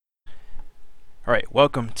All right,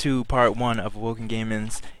 welcome to part one of Awoken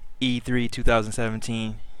Gaming's E3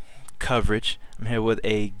 2017 coverage. I'm here with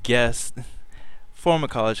a guest, former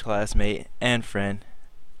college classmate, and friend,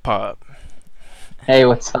 Pop. Hey,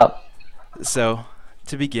 what's up? So,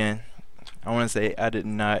 to begin, I want to say I did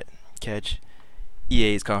not catch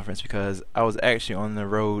EA's conference because I was actually on the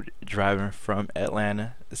road driving from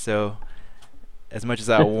Atlanta. So, as much as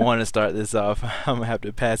I want to start this off, I'm going to have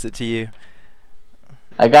to pass it to you.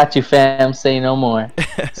 I got you, fam. Say no more.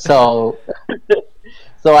 So,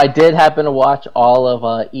 so I did happen to watch all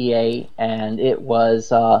of EA, and it was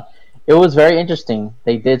very interesting.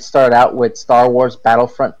 They did start out with Star Wars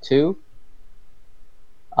Battlefront 2.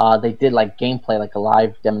 They did like gameplay, like a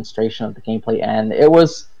live demonstration of the gameplay, and I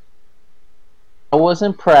was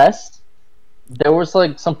impressed. There was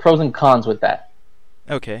like some pros and cons with that.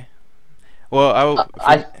 Okay. Well, I will, from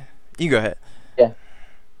I you go ahead. Yeah,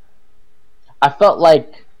 I felt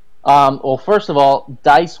like, well, first of all,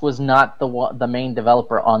 Dice was not the main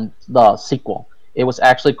developer on the sequel. It was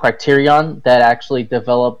actually Criterion that actually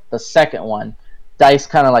developed the second one. Dice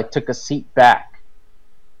kind of like took a seat back.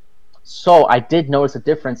 So I did notice a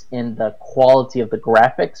difference in the quality of the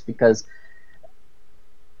graphics because,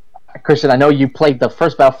 Christian, I know you played the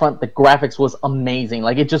first Battlefront. The graphics was amazing.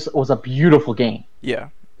 Like, it just was a beautiful game. Yeah.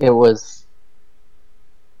 It was,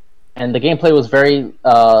 and the gameplay was very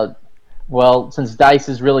well, since Dice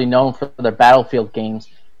is really known for their Battlefield games.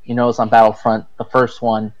 It's on Battlefront, the first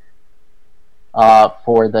one,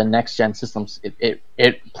 for the next gen systems.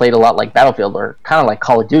 It played a lot like Battlefield, or kind of like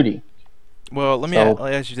Call of Duty. Well, let So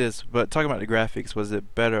me ask you this. But talking about the graphics, was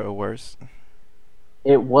it better or worse?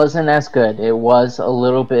 it wasn't as good. It was a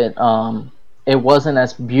little bit. It wasn't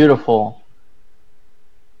as beautiful.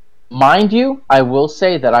 Mind you, I will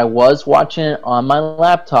say that I was watching it on my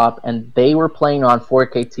laptop, and they were playing on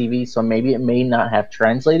 4K TV, so maybe it may not have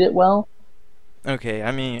translated well. Okay,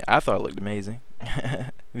 I mean, I thought it looked amazing.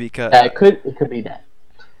 Because It could be that.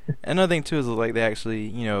 another thing too is like they actually,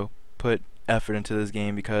 put effort into this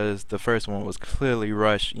game because the first one was clearly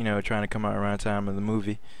rushed, trying to come out around the time of the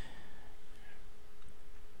movie.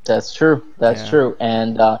 That's true. That's Yeah. true,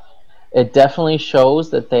 and it definitely shows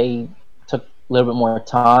that they took a little bit more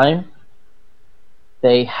time.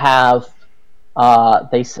 They have.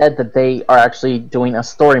 They said that they are actually doing a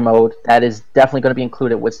story mode that is definitely going to be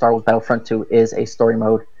included with Star Wars Battlefront 2. Is a story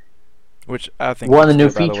mode. Which I think One of looks the new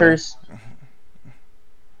good, by the way. features.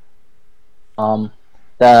 Um,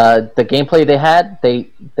 the gameplay they had.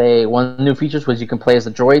 They one of the new features was you can play as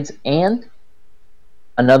the droids, and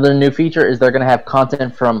another new feature is they're going to have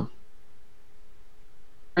content from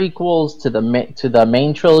prequels to the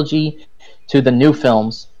main trilogy to the new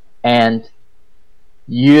films, and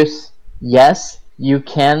yes, yes, you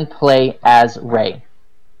can play as Rey.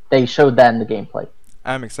 They showed that in the gameplay.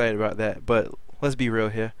 I'm excited about that, but let's be real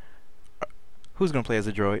here. Who's gonna play as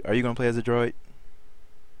a droid? Are you gonna play as a droid?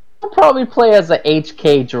 I'll probably play as a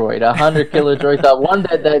HK droid, a 100 kilo droid. The one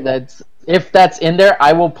that's, if that's in there,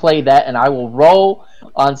 I will play that, and I will roll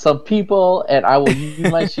on some people, and I will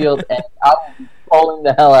use my shield, and I will be trolling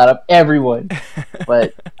the hell out of everyone.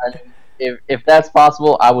 But I mean, if that's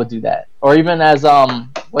possible, I would do that. Or even as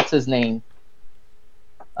what's his name?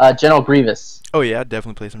 General Grievous. Oh yeah, I'd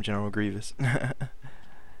definitely play some General Grievous.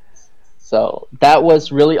 So that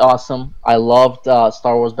was really awesome. I loved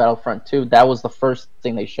Star Wars Battlefront 2. That was the first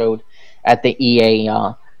thing they showed at the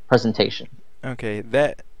EA presentation. Okay,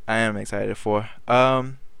 that I am excited for.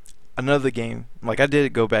 Another game. Like I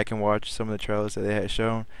did go back and watch some of the trailers that they had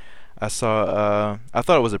shown. I saw. I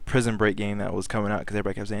thought it was a Prison Break game that was coming out because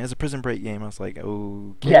everybody kept saying it's a Prison Break game. I was like, okay,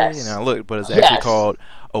 and Yes. I looked, but it's actually Yes. called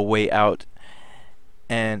A Way Out.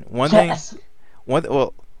 And Yes. one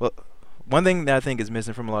well, one thing that I think is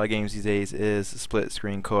missing from a lot of games these days is split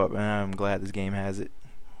screen co-op, and I'm glad this game has it.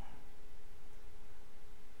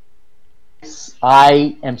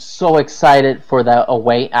 I am so excited for the A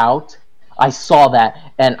Way Out. I saw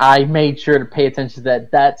that, and I made sure to pay attention to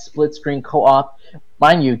that split screen co-op.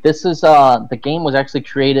 Mind you, this is the game was actually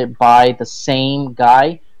created by the same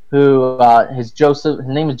guy who his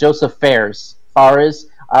name is Joseph Fares. I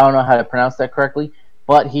don't know how to pronounce that correctly,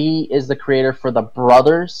 but he is the creator for the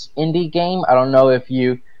Brothers indie game. I don't know if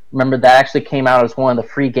you remember, that actually came out as one of the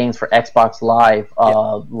free games for Xbox Live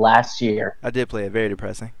Yeah, last year. I did play it. Very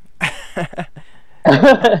depressing.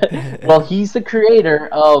 Well, he's the creator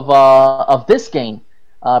of this game,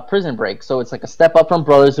 Prison Break. So it's like a step up from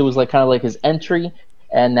Brothers. It was like kind of like his entry,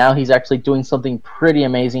 and now he's actually doing something pretty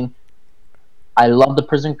amazing. I love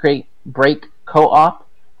the Break co-op.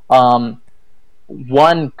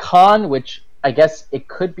 One con, which I guess it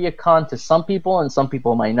could be a con to some people, and some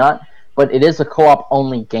people might not, but it is a co-op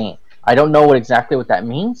only game. I don't know what exactly what that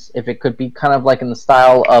means. If it could be kind of like in the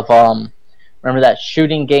style of remember that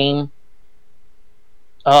shooting game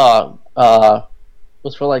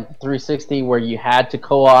was for like 360 where you had to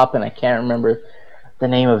co-op, and I can't remember the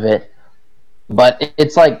name of it. But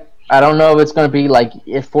it's like I don't know if it's going to be like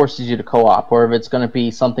it forces you to co-op, or if it's going to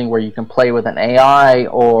be something where you can play with an AI,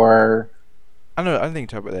 or I know. I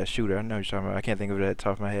think you're talking about that shooter. I know what you're talking about. I can't think of it at the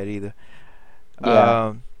top of my head either. yeah,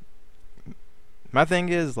 Um, my thing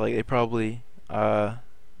is like they probably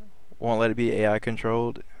won't let it be AI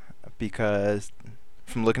controlled because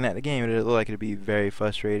from looking at the game, it looked like it'd be very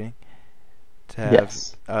frustrating to have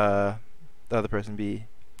yes, the other person be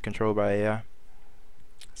controlled by AI.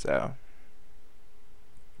 So,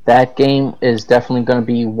 that game is definitely going to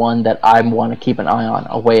be one that I want to keep an eye on.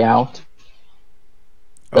 A Way Out,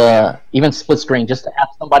 oh yeah, even split screen, just to have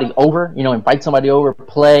somebody over, invite somebody over,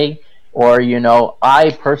 play, or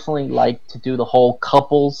I personally like to do the whole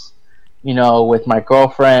couples, with my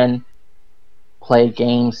girlfriend, play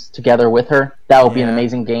games together with her. That would be an yeah,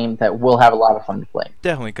 amazing game that we'll have a lot of fun to play.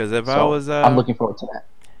 definitely. Because So I'm looking forward to that.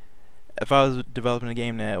 if I was developing a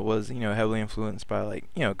game that was heavily influenced by like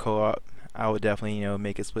co-op, I would definitely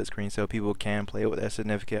make it split screen so people can play with their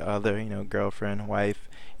significant other, girlfriend, wife,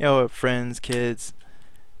 friends, kids.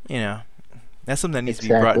 You know, that's something that needs to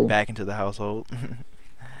be brought Exactly. back into the household.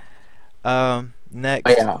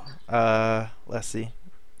 Way Next, Out. let's see.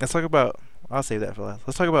 Let's talk about. I'll save that for last.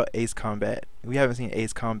 Let's talk about Ace Combat. We haven't seen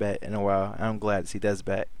Ace Combat in a while. I'm glad to see that's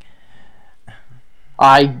back.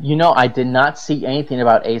 I did not see anything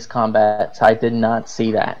about Ace Combat. I did not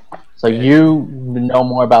see that. So Good. you know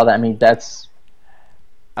more about that. I mean, that's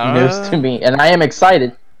news to Uh, me, and I am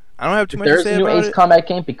excited I don't have too if much to there's a say new about Ace it. Combat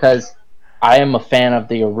game because I am a fan of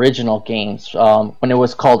the original games. When it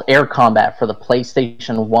was called Air Combat for the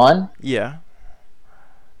PlayStation One, Yeah.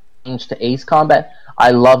 changed to Ace Combat.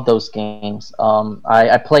 I love those games.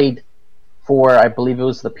 I played for I believe it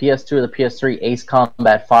was the PS2 or the PS3 Ace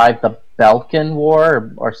Combat 5, the Balkan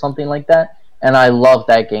War or something like that, and I love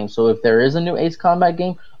that game. So if there is a new Ace Combat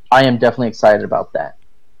game, I am definitely excited about that.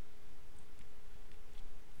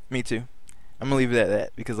 Me too. I'm gonna leave it at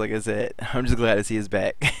that because, like I said, I'm just glad to see his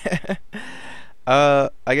back.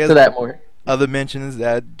 I To guess that more. other mentions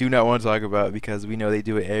that I do not want to talk about because we know they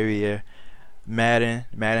do it every year. Madden.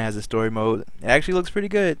 Madden has a story mode. It actually looks pretty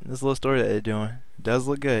good. This little story that they're doing does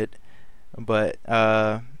look good, but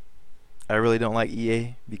I really don't like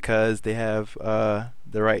EA because they have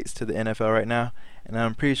the rights to the NFL right now, and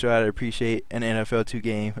I'm pretty sure I'd appreciate an NFL 2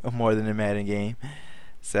 game more than a Madden game.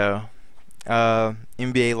 So,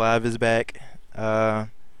 NBA Live is back. Uh,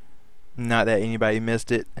 Not that anybody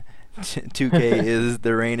missed it. 2K is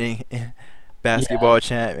the reigning Yeah, basketball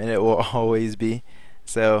champ, and it will always be.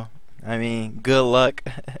 So, I mean, good luck.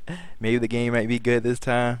 Maybe the game might be good this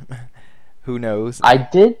time. Who knows? I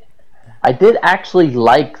did. I did actually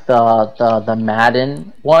like the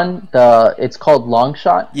Madden one. It's called Long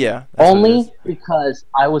Shot, Yeah, that's what it is. only because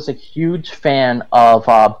I was a huge fan of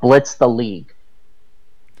Blitz the League.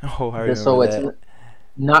 Oh, I remember So it's that.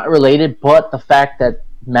 not related, but the fact that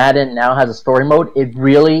Madden now has a story mode, it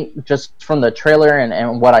really just from the trailer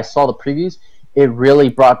and what I saw the previews, it really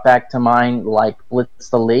brought back to mind like Blitz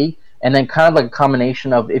the League, and then kind of like a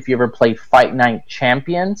combination of if you ever played Fight Night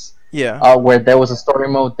Champions, Yeah, where there was a story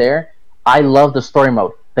mode there. I love the story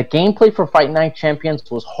mode. The gameplay for Fight Night Champions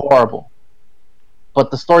was horrible,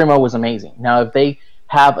 but the story mode was amazing. Now, if they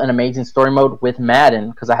have an amazing story mode with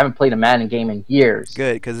Madden, because I haven't played a Madden game in years,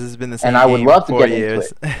 good, because this has been the and same I would game love to for get into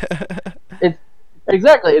years. it. It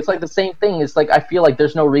exactly. It's like the same thing. It's like I feel like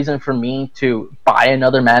there's no reason for me to buy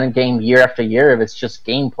another Madden game year after year if it's just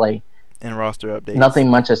gameplay. And roster updates. Nothing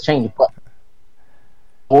much has changed. But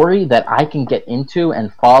story that I can get into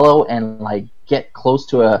and follow and like get close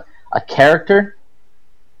to a character,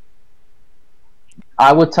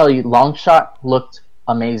 I would tell you Longshot looked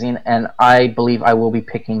amazing, and I believe I will be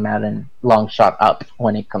picking Madden Longshot up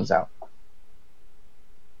when it comes out.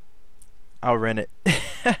 I'll rent it.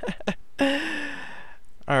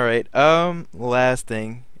 All right. Last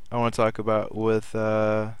thing I want to talk about with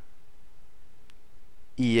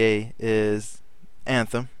EA is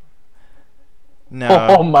Anthem.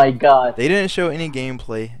 Oh Now, my god. they didn't show any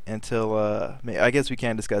gameplay until I guess we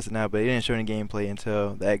can't discuss it now, but they didn't show any gameplay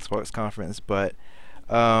until the Xbox conference. But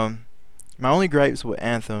um, my only gripes with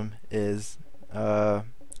Anthem is, I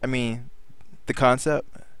mean, the concept.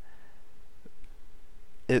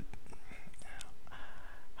 It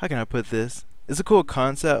How can I put this? It's a cool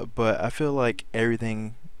concept, but I feel like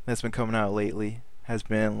everything that's been coming out lately has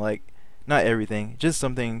been like not everything. Just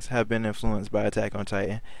some things have been influenced by Attack on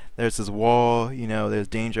Titan. There's this wall, there's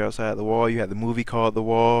danger outside the wall. You had the movie called The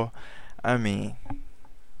Wall. I mean,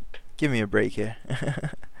 give me a break here.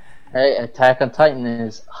 Hey, Attack on Titan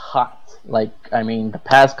is hot. Like, I mean, the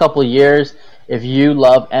past couple of years, if you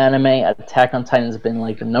love anime, Attack on Titan has been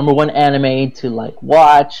like the number one anime to like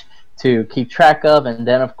watch, to keep track of, and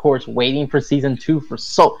then of course waiting for season two for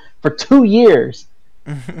 2 years.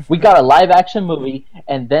 We got a live action movie,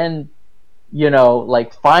 and then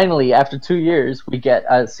like finally after 2 years we get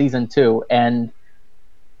season two, and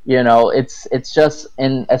it's just,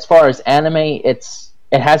 in as far as anime, it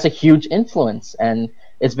has a huge influence, and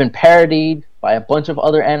it's been parodied by a bunch of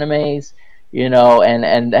other animes,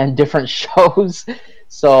 and different shows.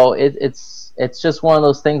 So it's just one of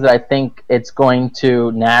those things that I think it's going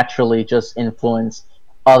to naturally just influence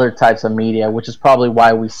other types of media, which is probably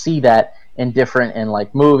why we see that in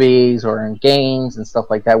like movies or in games and stuff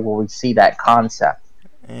like that, where we see that concept.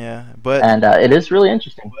 Yeah, but And it is really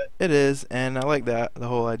interesting. it is, and I like that the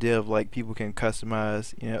whole idea of like people can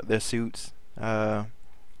customize, their suits.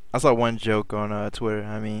 I saw one joke on Twitter.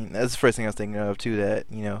 I mean, that's the first thing I was thinking of too. That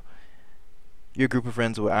your group of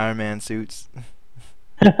friends with Iron Man suits,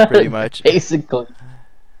 pretty much. basically,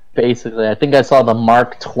 basically, I think I saw the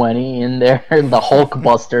Mark 20 in there, the Hulk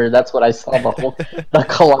Buster. That's what I saw. The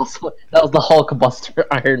colossal. That was the Hulk Buster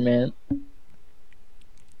Iron Man.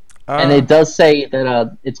 And uh, it does say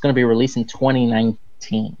that it's going to be released in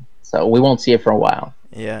 2019, so we won't see it for a while.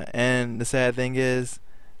 yeah, and the sad thing is,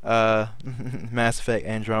 Mass Effect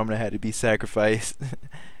Andromeda had to be sacrificed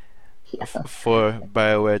for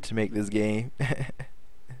BioWare to make this game.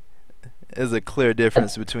 There's a clear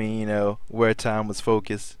difference between where time was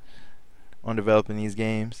focused on developing these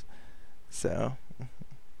games. So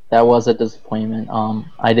That was a disappointment.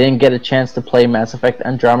 I didn't get a chance to play Mass Effect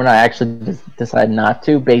Andromeda. I actually decided not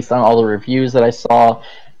to, based on all the reviews that I saw,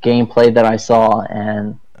 gameplay that I saw,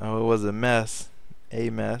 and it was a mess.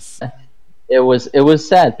 it was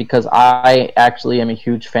sad because I actually am a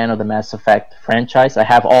huge fan of the Mass Effect franchise. I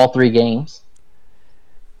have all three games,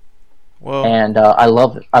 Well, and I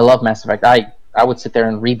love Mass Effect. I would sit there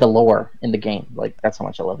and read the lore in the game. Like, that's how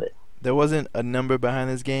much I love it. there wasn't a number behind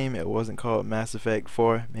this game. It wasn't called Mass Effect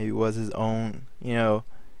 4. Maybe it was his own,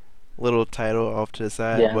 little title off to the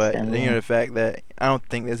side. Yes, But and the fact that I don't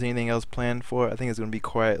think there's anything else planned for it. I think it's gonna be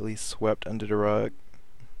quietly swept under the rug.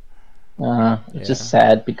 it's Yeah, just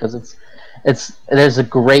sad because it's there's a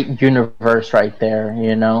great universe right there.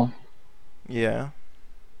 yeah,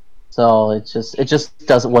 So it just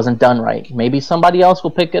doesn't wasn't done right. Maybe somebody else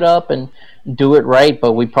will pick it up and do it right,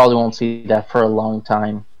 but we probably won't see that for a long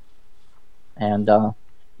time. And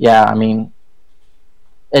yeah, I mean,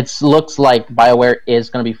 it looks like BioWare is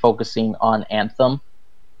going to be focusing on Anthem.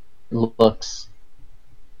 Looks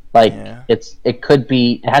like yeah.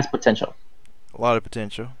 it has potential. A lot of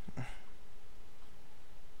potential.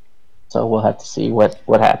 So we'll have to see what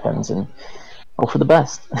happens and hope for the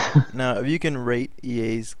best. Now, if you can rate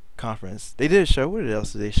EA's conference, they did a show. What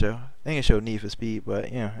else did they show? I think it showed Need for Speed,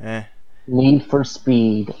 but Need for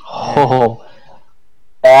Speed. eh. Oh,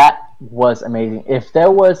 that was amazing. If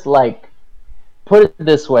there was like, put it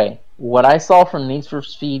this way, what I saw from Need for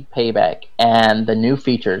Speed Payback and the new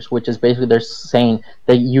features, which is basically they're saying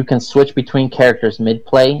that you can switch between characters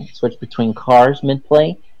mid-play, switch between cars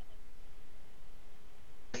mid-play.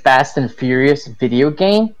 Fast and Furious video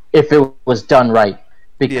game, if it was done right,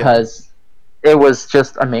 Yeah, because it was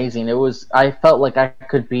just amazing. I felt like I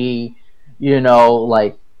could be,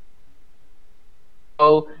 like,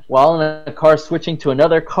 while in a car switching to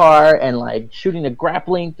another car and like shooting a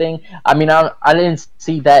grappling thing. I mean, I didn't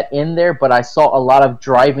see that in there, but I saw a lot of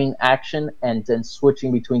driving action and then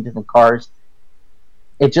switching between different cars.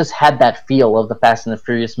 It just had that feel of the Fast and the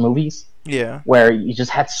Furious movies, yeah. where you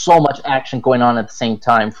just had so much action going on at the same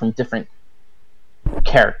time from different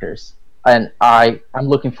characters. And I'm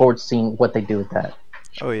looking forward to seeing what they do with that.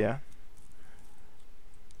 Oh yeah.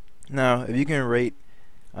 Now, if you can rate,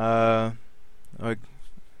 uh, or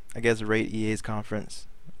I guess rate EA's conference,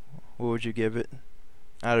 what would you give it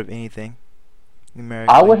out of anything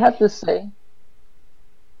I would numerically? have to say,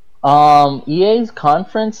 EA's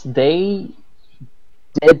conference, they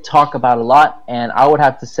did talk about a lot, and I would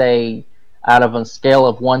have to say, out of a scale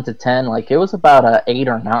of 1 to 10, like, it was about a 8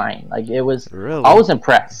 or 9. Like, I Really, was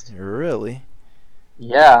impressed. really.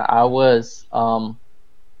 Yeah, I was.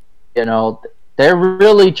 You know, they're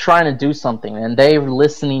really trying to do something, and they're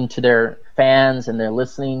listening to their fans, and they're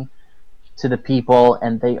listening to the people,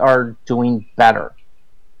 and they are doing better.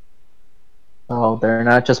 So they're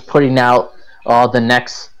not just putting out the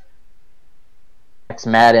next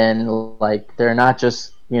Madden. Like, they're not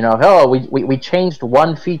just You know, oh, we changed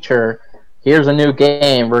one feature. Here's a new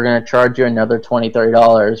game. We're going to charge you another $20,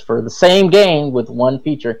 $30 for the same game with one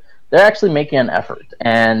feature. They're actually making an effort,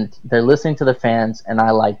 and they're listening to the fans, and I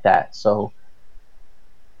like that. So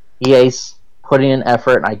EA's putting in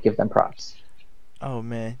effort, and I give them props. Oh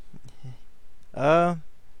man. Uh,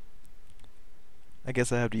 I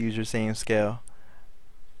guess I have to use your same scale.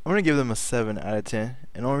 I'm gonna give them a 7 out of 10.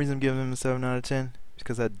 And the only reason I'm giving them a 7 out of 10 is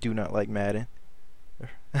because I do not like Madden.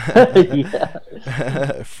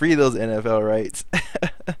 Yeah. Free those NFL rights.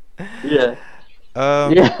 Yeah.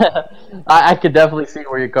 um, Yeah, I could definitely see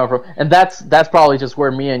where you're coming from, and that's probably just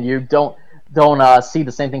where me and you don't see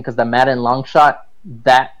the same thing because the Madden Longshot,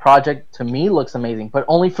 that project to me looks amazing, but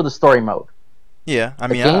only for the story mode. yeah, I The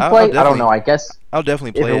mean, gameplay, I don't know. I guess I'll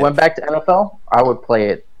definitely if play it it. went back to NFL, I would play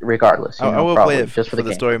it regardless. You I know, will probably play it just for the the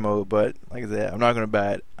game. story mode, but like I said, I'm not gonna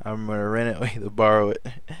buy it. I'm gonna rent it or either borrow it.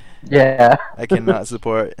 Yeah. I cannot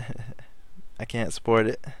support. I can't support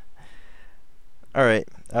it. All right.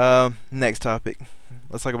 Next topic.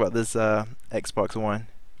 Let's talk about this Xbox One.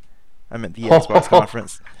 I meant the Xbox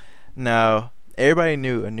conference. Now, everybody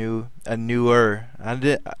knew a newer.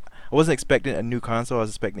 I wasn't expecting a new console. I was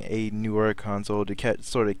expecting a newer console to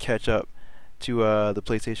catch up to the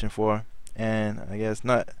PlayStation 4, and I guess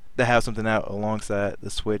not to have something out alongside the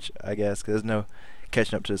Switch. I guess because there's no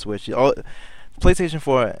catching up to the Switch. All PlayStation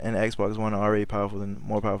 4 and Xbox One are already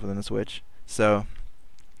more powerful than the Switch. So,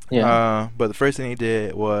 Yeah. but the first thing they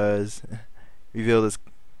did was reveal this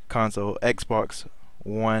console, Xbox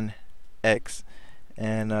One X,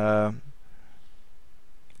 and I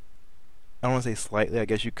don't want to say slightly. I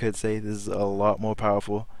guess you could say this is a lot more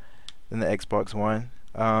powerful than the Xbox One.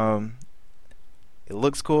 It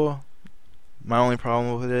looks cool. My only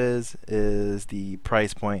problem with it is the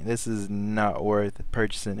price point. This is not worth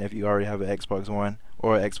purchasing if you already have an Xbox One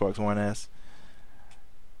or an Xbox One S.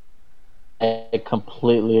 I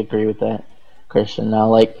completely agree with that, Christian. Now,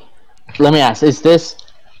 like, let me ask: is this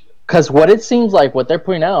because what it seems like what they're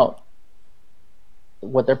putting out,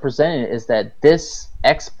 what they're presenting is that this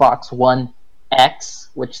Xbox One X,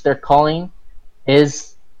 which they're calling,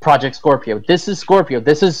 is Project Scorpio. This is Scorpio.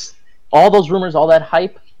 This is all those rumors, all that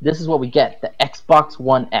hype. This is what we get. The Xbox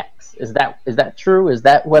One X. Is that true? Is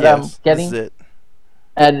that what I'm Yes, this is getting? it.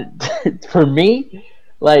 And for me,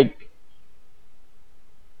 like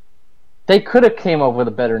they could have came up with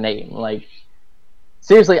a better name. Like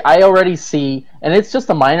seriously, I already see, and it's just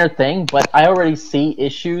a minor thing, but I already see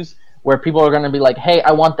issues where people are going to be like, "Hey,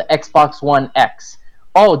 I want the Xbox One X."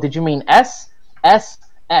 Oh, did you mean S? S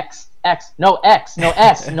X X? No X, no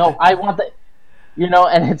S, no. I want the,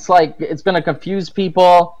 and it's like it's going to confuse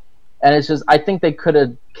people, and it's just I think they could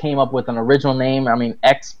have came up with an original name. I mean,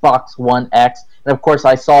 Xbox One X, and of course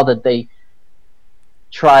I saw that they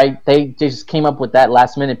just came up with that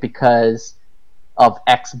last minute because of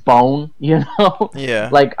X Bone, Yeah.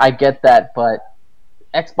 like I get that, but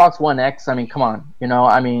Xbox One X, I mean, come on,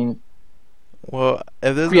 I mean, Well,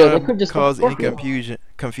 if this is Scorpio, they gonna could just go cause any Scorpio. confusion,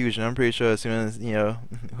 I'm pretty sure as soon as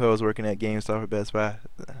who was working at GameStop or Best Buy,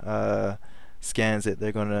 scans it,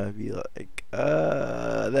 they're gonna be like,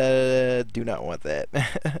 do not want that.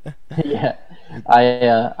 Yeah,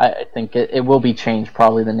 I think it will be changed,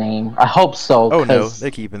 probably the name. I hope so, Oh no, because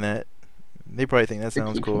they're keeping that. They probably think that they're sounds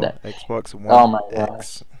keeping cool. that. Xbox Oh One my gosh.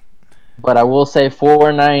 X. But I will say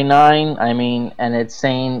 499. I mean, and it's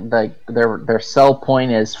saying like their sell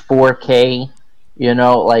point is 4K.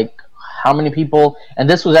 Like how many people? And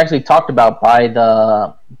this was actually talked about by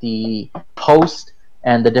the host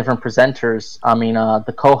and the different presenters. I mean,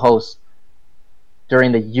 the co-host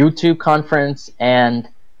during the YouTube conference and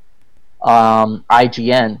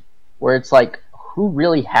IGN, where it's like, who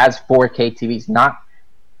really has 4K TVs? Not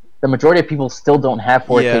the majority of people still don't have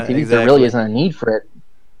 4K Yeah, TVs. There really exactly. isn't a need for it.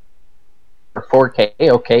 For 4K,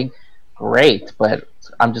 okay, great, but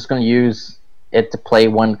I'm just going to use it to play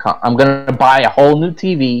I'm going to buy a whole new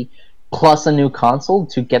TV plus a new console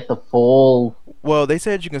to get the full Well, they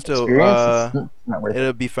said you can still experience. It's not worth it.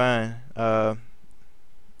 it'll be fine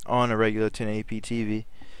on a regular 1080p TV.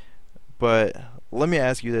 But let me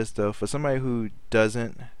ask you this though: for somebody who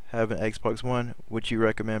doesn't have an Xbox One, would you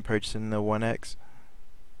recommend purchasing the One X?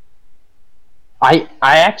 I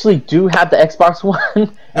actually do have the Xbox One,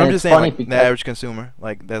 No, and I'm it's just saying, funny like the because average consumer,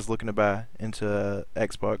 like that's looking to buy into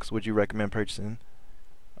Xbox, would you recommend purchasing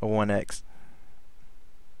a One X?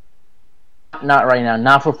 not right now,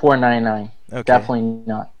 not for 499. Okay, Definitely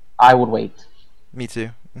not. I would wait. me too.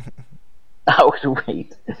 I would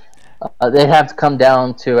wait. They'd have to come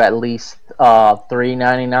down to at least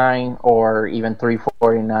 399 or even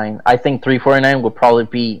 349. I think 349 would probably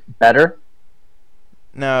be better,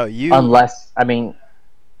 Now you, unless I mean,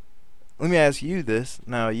 let me ask you this.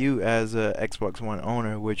 Now, you as a Xbox One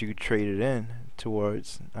owner, would you trade it in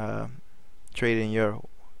towards trading your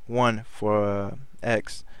One for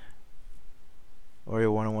X or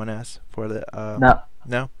your One and One S for the Now,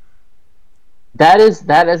 no? that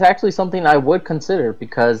is actually something I would consider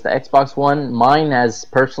because the Xbox One, mine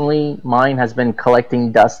has been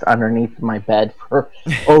collecting dust underneath my bed for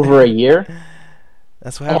over a year,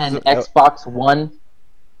 That's what happens. and Xbox One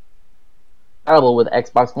compatible with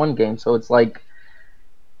Xbox One games, so it's like,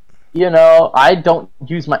 I don't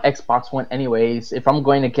use my Xbox One anyways. If I'm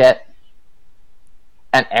going to get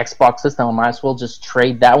an Xbox system, I might as well just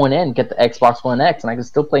trade that one in, get the Xbox One X, and I can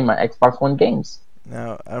still play my Xbox One games.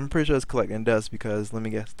 Now, I'm pretty sure it's collecting dust because let me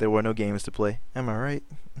guess, there were no games to play. Am I right?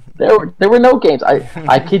 There were no games.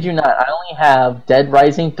 I kid you not. I only have Dead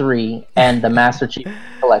Rising 3 and the Master Chief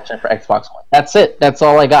Collection for Xbox One. That's it. That's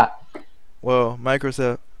all I got. Well,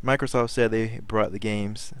 Microsoft said they brought the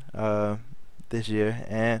games this year,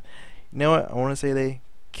 and you know what? I want to say they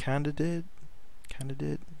kind of did.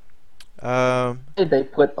 Um, They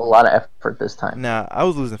put a lot of effort this time. Now, I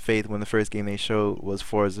was losing faith when the first game they showed was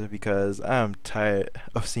Forza because I'm tired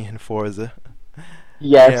of seeing Forza.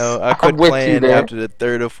 You Yes, know, I I'm quit with you playing there. after the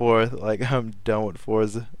third or fourth. Like, I'm done with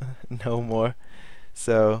Forza. No more.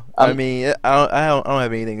 So, I Um, mean, I don't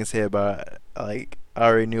have anything to say about it. Like, I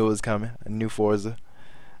already knew it was coming. I knew Forza.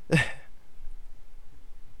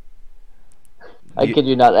 I You, kid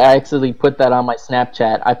you not. I actually put that on my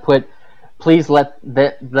Snapchat. I put, please let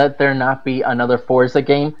there not be another Forza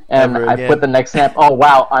game, and ever I put again. the next snap. Oh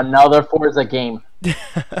wow, another Forza game.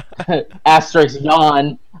 Asterisk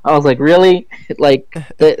yawn. I was like, really? Like,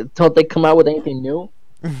 don't they come out with anything new?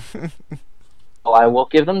 Oh, I will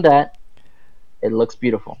give them that. It looks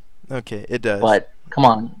beautiful, Okay, it does. but come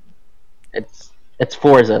on, it's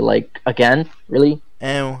Forza. Like again, really?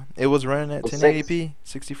 And it was running at It was six. 1080p,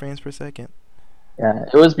 60 frames per second. Yeah,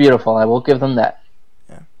 it was beautiful. I will give them that.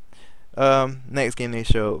 Yeah. Next game they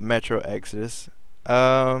showed Metro Exodus.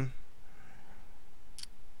 Um,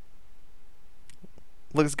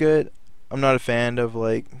 looks good. I'm not a fan of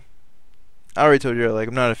like I already told you like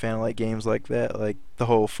I'm not a fan of like games like that, like the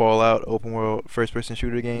whole Fallout open world first person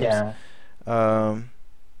shooter games. Yeah. Um,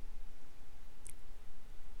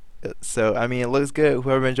 so I mean it looks good.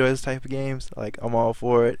 Whoever enjoys this type of games, like I'm all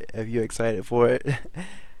for it. If you're excited for it,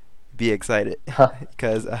 be excited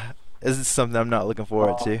because this is something I'm not looking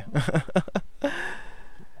forward Well, to.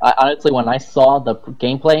 I honestly, when I saw the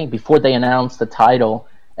gameplay before they announced the title,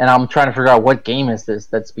 and I'm trying to figure out what game is this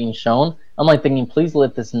that's being shown, I'm like thinking, please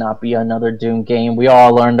let this not be another Doom game. We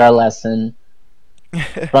all learned our lesson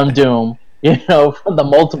from Doom. From the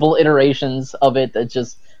multiple iterations of it that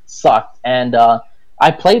just sucked. And I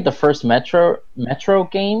played the first Metro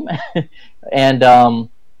game, and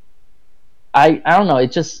I don't know.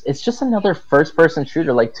 It's just another first person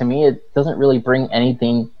shooter. Like to me, it doesn't really bring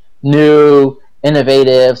anything new,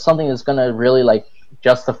 innovative, something that's gonna really like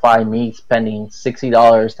justify me spending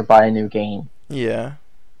 $60 to buy a new game Yeah.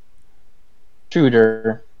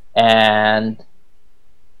 shooter. And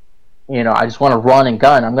I just want to run and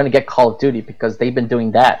gun. I'm gonna get Call of Duty because they've been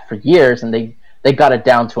doing that for years, and they got it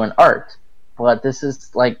down to an art. But this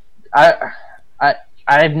is like I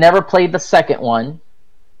I've never played the second one,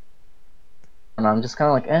 and I'm just kind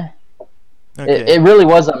of like, eh. Okay. It really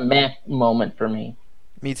was a meh moment for me.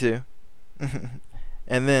 Me too.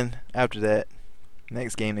 And then after that,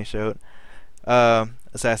 next game they showed,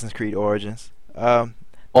 Assassin's Creed Origins.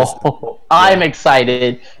 This, Oh, I'm yeah.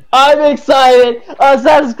 excited. I'm excited.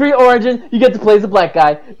 Assassin's Creed Origin. You get to play as a black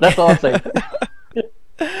guy. That's all I'm saying.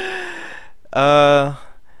 uh,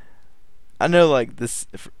 I know like this.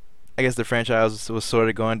 I guess the franchise was sort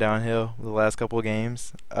of going downhill the last couple of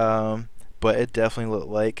games. But it definitely looked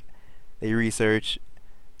like they researched,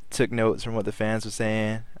 took notes from what the fans were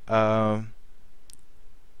saying.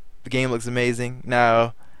 The game looks amazing.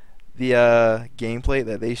 Now, the gameplay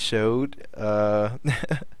that they showed,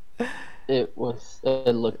 It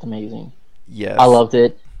looked amazing. I yes, loved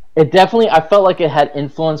it. It definitely. I felt like it had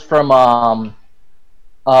influence from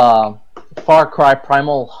uh Far Cry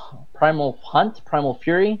Primal Hunt, Primal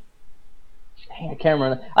Fury. Dang, I can't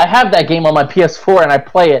remember. I have that game on my PS4 and I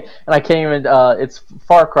play it, and I can't even. It's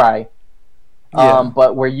Far Cry. yeah,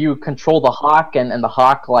 But where you control the hawk, and the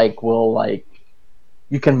hawk like will like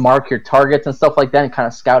you can mark your targets and stuff like that and kind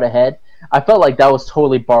of scout ahead. I felt like that was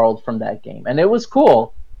totally borrowed from that game, and it was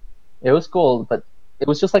cool. It was cool, but it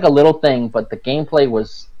was just like a little thing. But the gameplay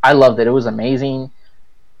was, I loved it. It was amazing.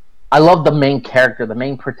 I love the main character, the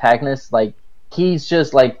main protagonist. Like he's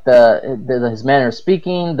just like his manner of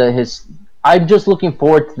speaking. His I'm just looking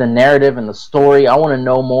forward to the narrative and the story. I want to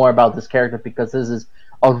know more about this character because this is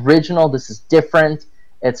original. This is different.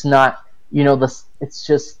 It's not, this. It's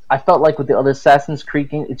just I felt like with the other Assassin's Creed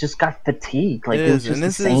games, it just got fatigued. It Like it was is, and just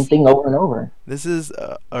the same thing over and over. this is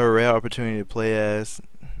a rare opportunity to play as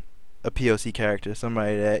a POC character,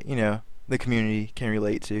 somebody that the community can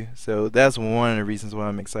relate to. So that's one of the reasons why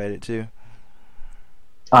I'm excited too.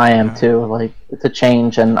 I am Yeah. too. Like it's a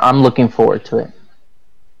change, and I'm looking forward to it.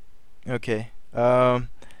 Okay.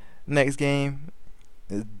 Next game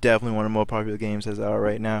is definitely one of the more popular games that's out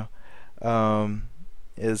right now. Um,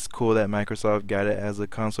 it's cool that Microsoft got it as a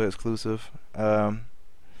console exclusive.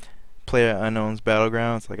 Player Unknown's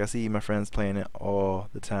Battlegrounds. Like I see my friends playing it all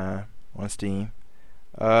the time on Steam.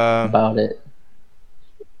 Um, About it.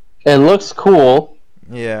 It looks cool.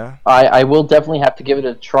 yeah, I will definitely have to give it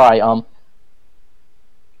a try.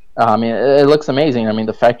 I mean, it looks amazing. I mean,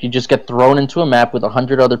 the fact you just get thrown into a map with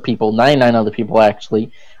 100 other people, 99 other people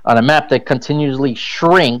actually, on a map that continuously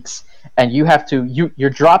shrinks, and you have to you're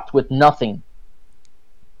dropped with nothing,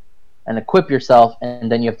 and equip yourself,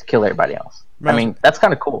 and then you have to kill everybody else. I reminds mean, that's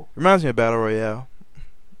kind of cool. reminds me of Battle Royale.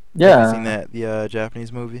 Have you seen Yeah, that the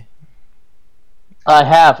Japanese movie? I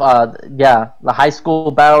have. Yeah, the high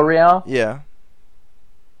school battle royale. Yeah,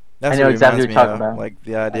 I that's know what it exactly reminds what me you're talking of. about. Like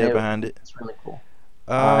the idea behind it. It's really cool.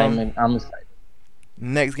 Um, I'm excited.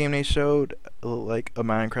 Next game they showed like a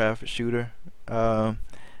Minecraft shooter. Um,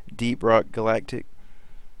 Deep Rock Galactic.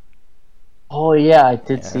 Oh yeah, I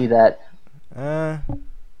did Yeah. see that. Uh,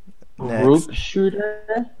 Next. Group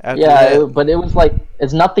shooter. After Yeah, that, but it was like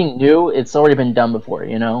it's nothing new. It's already been done before,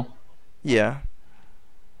 you know. yeah.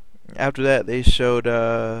 After that, they showed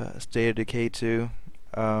State of Decay 2.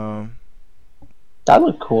 Um, That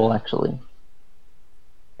looked cool actually.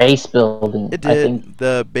 Base building, it I think did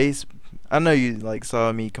the base. I know you like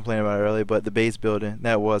saw me complain about it earlier, but the base building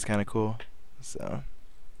that was kind of cool. So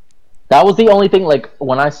that was the only thing. Like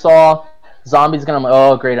when I saw zombies, again, I'm like,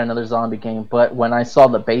 oh great, another zombie game. But when I saw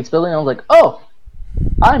the base building, I was like, oh,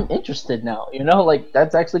 I'm interested now. You know, like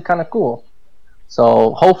that's actually kind of cool.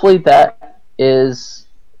 So hopefully that is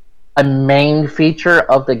a main feature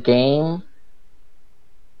of the game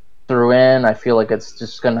through in. I feel like it's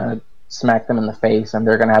just gonna smack them in the face, and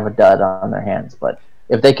they're gonna have a dud on their hands. But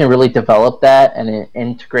if they can really develop that and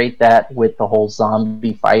integrate that with the whole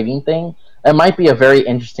zombie fighting thing, it might be a very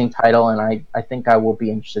interesting title, and I think I will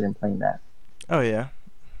be interested in playing that. oh yeah.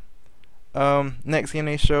 Next game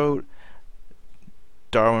they showed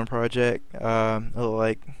Darwin Project.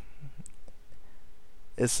 Like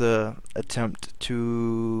it's a attempt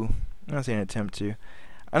to. I'm not saying attempt to.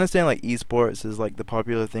 I understand like esports is like the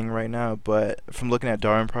popular thing right now, but from looking at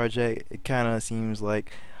Darwin Project, it kind of seems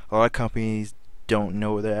like a lot of companies don't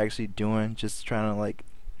know what they're actually doing, just trying to like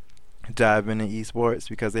dive into esports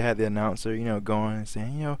because they had the announcer, going and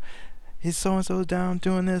saying, he's so and so down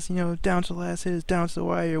doing this, down to the last hit, down to the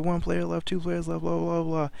wire, one player left, two players left, blah blah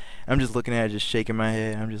blah. I'm just looking at it, just shaking my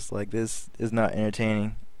head. I'm just like, this is not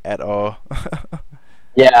entertaining at all.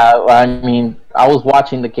 Yeah, I mean, I was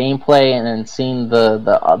watching the gameplay and then seeing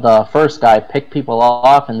the first guy pick people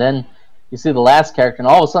off, and then you see the last character, and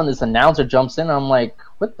all of a sudden this announcer jumps in. And I'm like,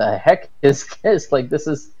 what the heck is this? Like, this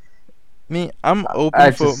is Me, I'm I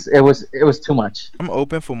open for just it was too much. I'm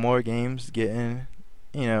open for more games getting,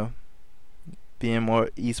 you know, being more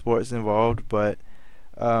esports involved, but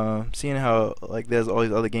seeing how like there's all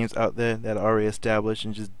these other games out there that are already established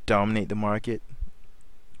and just dominate the market,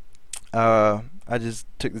 I just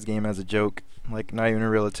took this game as a joke, like not even a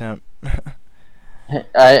real attempt.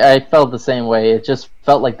 I felt the same way. It just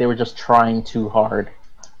felt like they were just trying too hard.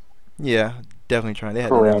 Yeah, definitely trying. They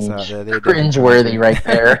had the announce out Cringe, there. They were definitely cringe trying worthy right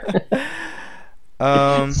there. to.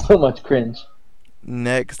 um, So much cringe.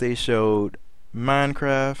 Next they showed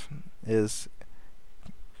Minecraft is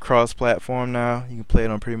cross-platform now. You can play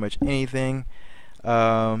it on pretty much anything.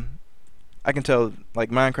 Um, I can tell like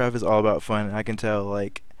Minecraft is all about fun. I can tell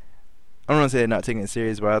like I don't want to say they're not taking it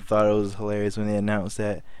serious, but I thought it was hilarious when they announced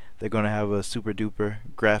that they're gonna have a super duper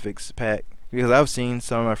graphics pack because I've seen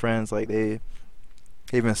some of my friends like they've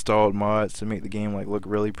installed mods to make the game like look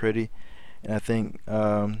really pretty, and I think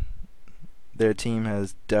their team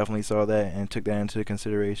has definitely saw that and took that into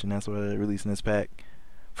consideration. That's why they're releasing this pack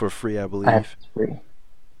for free, I I have believe. to agree.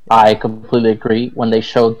 I completely agree. When they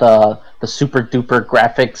showed the super duper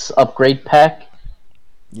graphics upgrade pack,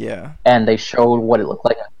 Yeah, and they showed what it looked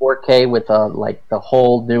like in 4K with like the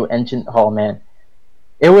whole new engine. Oh man,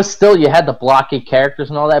 it was still you had the blocky characters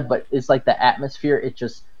and all that, but it's like the atmosphere. It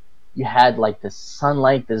just you had like this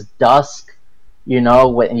sunlight, this dusk,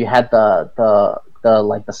 and you had the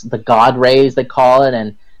god rays they call it,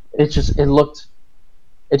 and it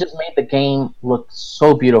just made the game look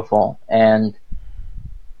so beautiful, and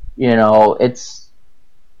it's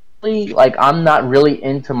like I'm not really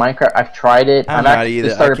into Minecraft. I've tried it. I'm I've not actually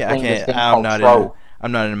either. I started can't. I playing this can't. game called Trove.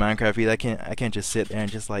 I'm not in Minecraft either. I can't just sit there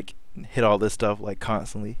and just like hit all this stuff like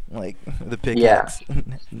constantly, like the Yeah, pickaxe.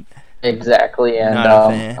 exactly. And Not a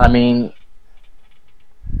I fan. mean,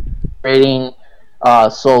 creating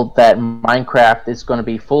so that Minecraft is going to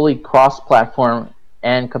be fully cross-platform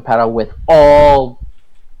and compatible with all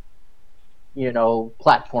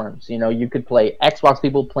platforms. You could play Xbox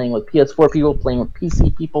people playing with PS4 people, playing with PC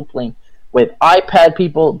people, playing with iPad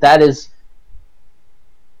people. That is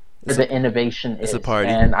where It's a the innovation it's a is,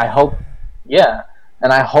 party. and I hope, yeah,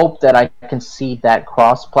 and I hope that I can see that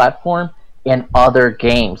cross-platform in other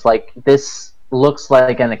games. Like this looks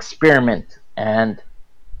like an experiment, and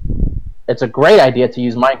it's a great idea to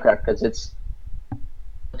use Minecraft because it's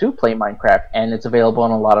to play Minecraft and it's available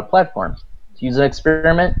on a lot of platforms. To use an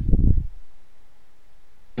experiment,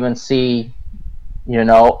 even see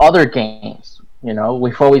other games.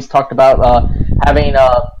 We've always talked about having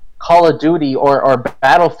Call of Duty or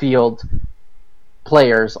Battlefield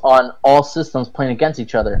players on all systems playing against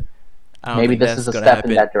each other. I don't Maybe think this that's is a gonna step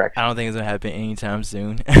in happen. that I direction. don't think it's gonna happen anytime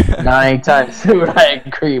soon. 9 times soon, I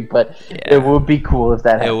agree, but it Yeah, would be cool if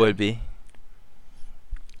that it would happened. be.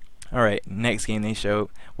 All right, next game they showed,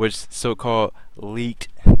 which so-called leaked,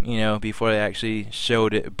 before they actually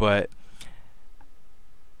showed it, but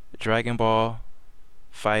Dragon Ball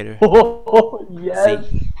Fighter Oh, Z. yes.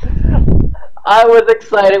 I was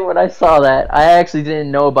excited when I saw that. I actually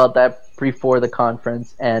didn't know about that before the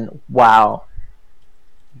conference, and wow,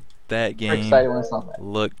 That super game excited when I saw that.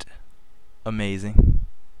 looked amazing.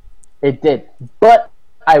 It did. But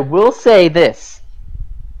I will say this.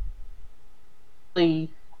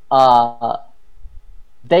 Uh,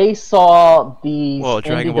 they saw these Well,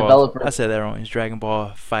 Dragon indie Ball. I developers. said that wrong. It's Dragon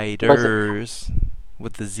Ball Was it Fighters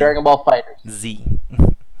with the Z. Dragon Ball Fighters? Z.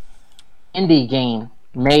 Indie game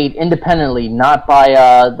made independently, not by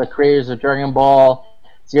the creators of Dragon Ball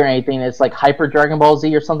Z or anything. It's like Hyper Dragon Ball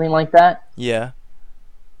Z or something like that. Yeah,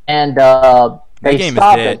 And that they game is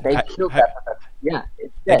stopped it. dead. They killed that production. Yeah,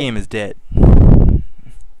 it's That dead. game is dead.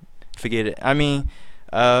 Forget it. I mean,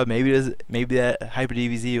 maybe that Hyper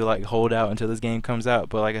DBZ will like hold out until this game comes out.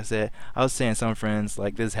 But like I said, I was saying some friends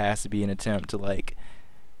like this has to be an attempt to like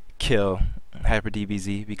kill Hyper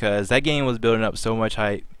DBZ because that game was building up so much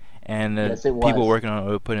hype, and the Yes, it people was. working on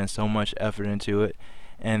it were putting so much effort into it.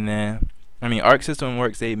 And then, I mean, Arc System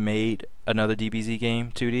Works they made another DBZ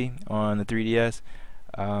game 2D on the 3DS.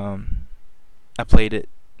 Um, I played it.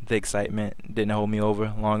 The excitement didn't hold me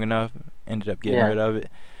over long enough. Ended up getting Yeah, rid of it.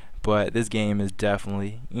 But this game is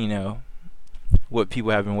definitely, what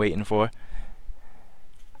people have been waiting for,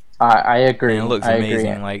 I and it agree. looks I agree.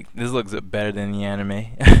 amazing. Like this looks better than the anime.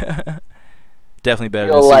 Definitely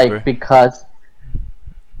better than Feel like Super. because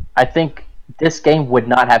I think this game would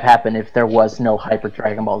not have happened if there was no Hyper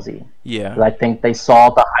Dragon Ball Z. Yeah, I think they saw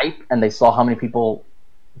the hype and they saw how many people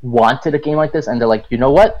wanted a game like this, and they're like, you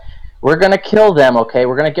know what? We're gonna kill them, okay?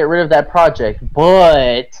 We're gonna get rid of that project,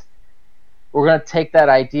 but we're gonna take that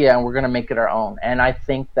idea and we're gonna make it our own. And I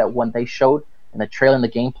think that when they showed in the trailer and the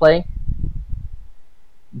gameplay,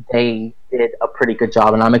 they did a pretty good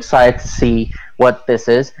job, and I'm excited to see what this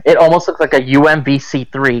is. It almost looks like a UMVC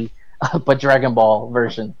 3, but Dragon Ball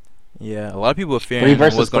version. yeah. A lot of people are Three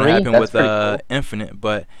fearing what's versus going to three. happen That's with pretty cool. Infinite,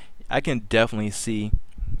 but I can definitely see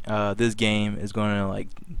this game is going to like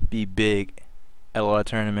be big at a lot of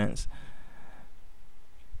tournaments.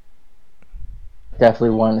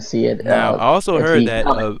 Definitely want to see it. Now, I also It heard be that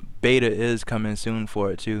coming. a beta is coming soon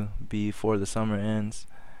for it too, before the summer ends.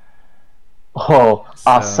 Oh,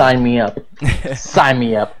 So, sign me up. Sign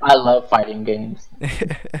me up. I love fighting games.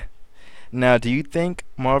 now, do you think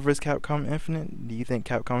Marvel vs. Capcom Infinite? Do you think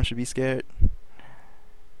Capcom should be scared?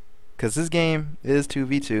 Because this game is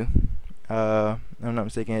 2v2. If I'm not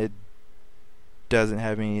mistaken, it doesn't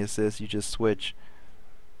have any assists. You just switch.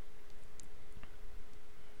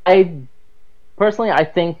 I personally, I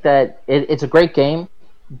think that it's a great game,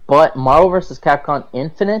 but Marvel vs. Capcom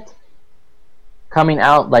Infinite coming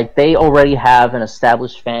out, like they already have an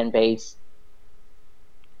established fan base.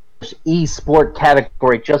 E-sport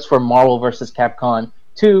category just for Marvel vs. Capcom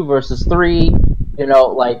 2 versus 3.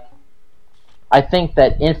 Like I think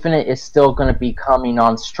that Infinite is still going to be coming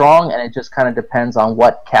on strong, and it just kind of depends on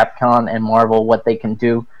what Capcom and Marvel what they can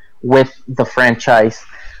do with the franchise.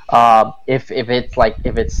 If it's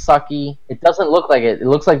sucky, it doesn't look like it. It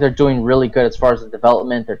looks like they're doing really good as far as the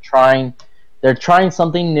development. They're trying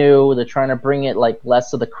something new. They're trying to bring it like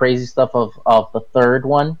less of the crazy stuff of the third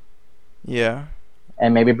one, Yeah.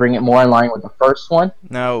 and maybe bring it more in line with the first one.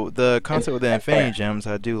 Now, the And concept with the that's Infinity fair. Gems,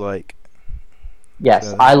 I do like. Yes,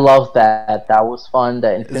 So I love that. That was fun.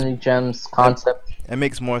 The it's Infinity Gems that concept. it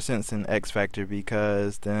makes more sense in X Factor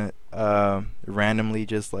because then randomly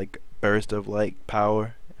just like burst of like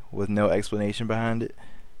power with no explanation behind it.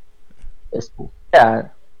 Is cool. Yeah,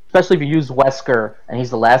 especially if you use Wesker and he's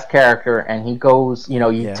the last character and he goes, you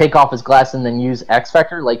Yeah, take off his glass and then use X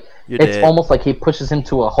Factor. Like you're it's dead. almost like he pushes him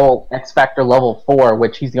to a whole X Factor level 4,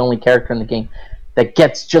 which he's the only character in the game that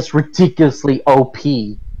gets just ridiculously OP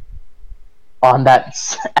on that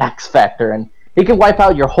X Factor, and he can wipe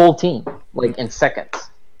out your whole team like in seconds.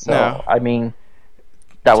 Now, So I mean,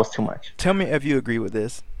 that t- was too much. tell me if you agree with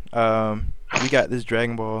this. We got this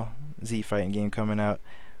Dragon Ball Z fighting game coming out.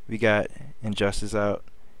 We got Injustice out.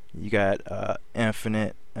 You got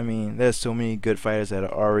Infinite. I mean, there's so many good fighters that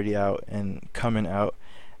are already out and coming out.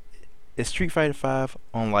 Is Street Fighter 5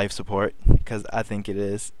 on life support? Because I think it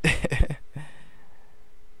is.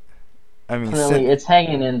 I mean, Definitely, it's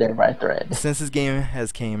hanging in there by thread. since this game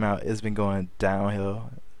has came out, it's been going downhill.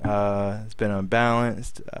 It's been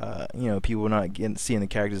unbalanced. People not getting seeing the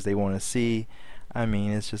characters they want to see. I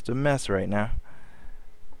mean, it's just a mess right now.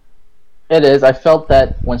 It is. I felt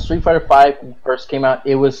that when Street Fighter V first came out,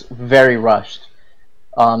 it was very rushed.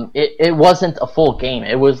 It wasn't a full game.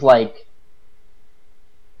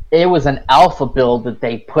 It was an alpha build that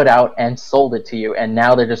they put out and sold it to you, and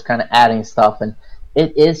now they're just kind of adding stuff, and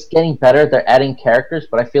it is getting better. They're adding characters,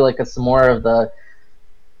 but I feel like it's more of the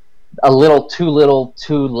little, too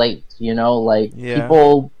late. Like Yeah.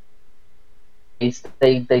 people,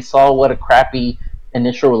 they saw what a crappy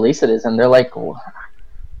initial release it is, and they're like, I'm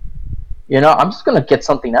just gonna get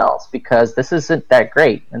something else because this isn't that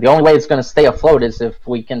great. And the only way it's gonna stay afloat is if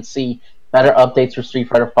we can see better updates for Street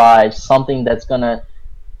Fighter V, something that's gonna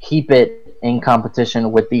keep it in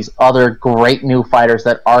competition with these other great new fighters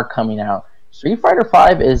that are coming out. Street Fighter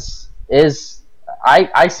V is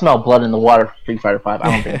I smell blood in the water for Street Fighter V. I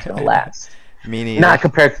don't think it's gonna last. Me neither. Not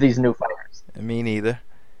compared to these new fighters. Me neither.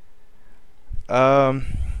 Um,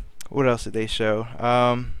 what else did they show?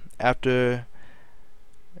 After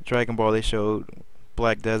Dragon Ball, they showed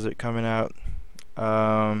Black Desert coming out.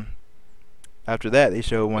 Um, After that, they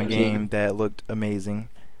showed one game that looked amazing.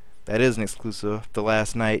 That is an exclusive. The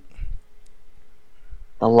Last Night.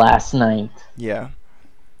 The Last Night. Yeah.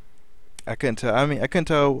 I couldn't tell. I mean, I couldn't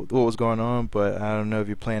tell what was going on, but I don't know if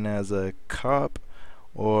you're playing as a cop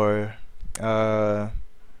or uh,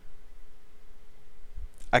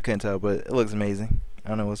 I couldn't tell, but it looks amazing. I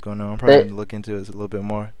don't know what's going on. I'm probably They, going to look into it a little bit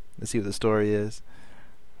more to see what the story is.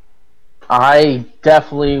 I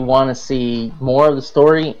definitely want to see more of the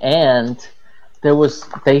story, and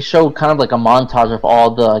they showed kind of like a montage of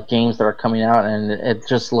all the games that are coming out, and it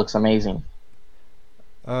just looks amazing.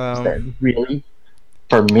 Is that Um, really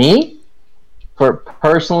for me?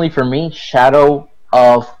 For me, Shadow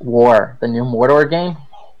of War, the new Mordor game.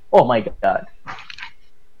 Oh my god!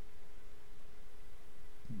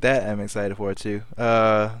 that I'm excited for too.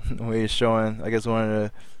 When he's showing, I guess one of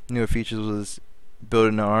the newer features was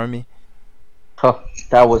building an army. Oh,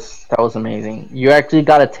 that was amazing. You actually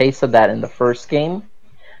got a taste of that in the first game,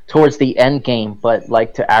 towards the end game, but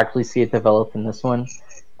like to actually see it develop in this one,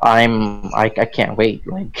 I can't wait.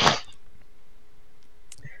 Like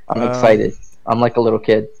I'm Um, excited. I'm like a little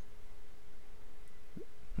kid.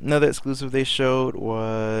 Another exclusive they showed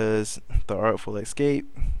was The Artful Escape.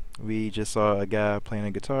 We just saw a guy playing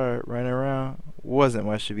a guitar running around. Wasn't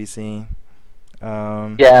much to be seen.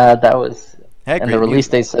 Um, Yeah, that was, Had and the great release music.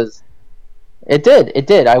 date says it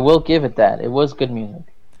did. I will give it that. It was good music.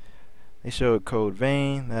 They showed Code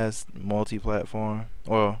Vein. That's multi-platform.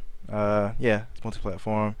 Well, yeah, it's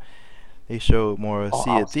multi-platform. They showed more Oh, I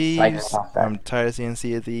Sea of was excited Thieves. about that. I'm tired of seeing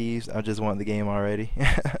Sea of Thieves. I just want the game already.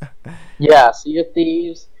 Yeah, Sea of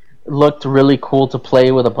Thieves looked really cool to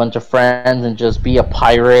play with a bunch of friends and just be a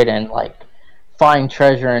pirate and like find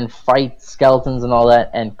treasure and fight skeletons and all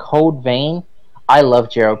that. And Code Vein, I love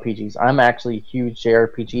JRPGs. I'm actually a huge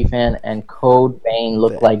JRPG fan, and Code Vein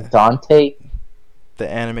looked like the Dante the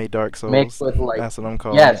anime Dark mixed Souls. with like, That's what I'm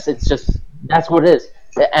calling it. yes, that's what it is.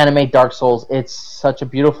 The anime Dark Souls. It's such a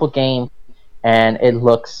beautiful game, and it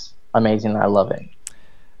looks amazing. I love it.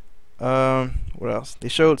 What else? They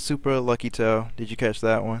showed Super Lucky Tail. Did you catch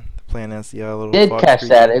that one? Playing as the little Did fox catch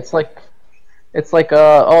that? creature. It's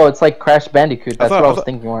like Crash Bandicoot. I That's thought what I I was thought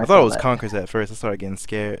thinking when I I thought it saw was that. Conkers at first. I started getting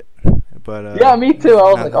scared, but Yeah, me too.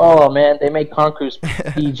 I was like, not. oh man, they made Conquerors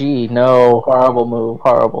PG. No, horrible move,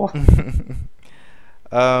 horrible.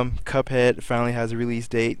 Cuphead finally has a release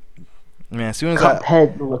date. Man,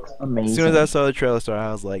 Cuphead looks as soon as I amazing. saw the trailer start,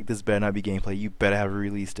 I was like, this better not be gameplay. You better have a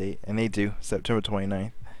release date, and they do, September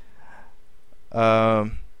 29th.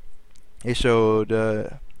 Um, they showed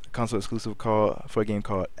console exclusive called for a game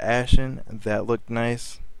called Ashen. That looked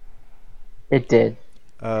nice. It did.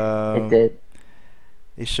 It Um, did.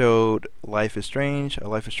 they showed Life is Strange, a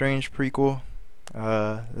Life is Strange prequel.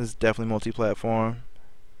 This is definitely multi-platform.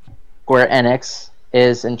 Square Enix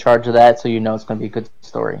is in charge of that, so you know it's going to be a good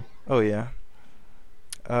story. Oh yeah.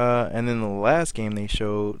 And then the last game they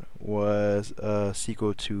showed was a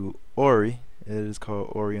sequel to Ori. It is called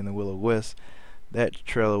Ori and the Will of Wisp. That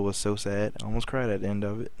trailer was so sad. I almost cried at the end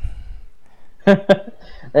of it.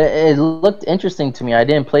 It looked interesting to me. I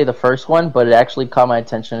didn't play the first one, but it actually caught my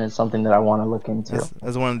attention. It's something that I want to look into.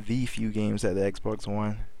 That's one of the few games that the Xbox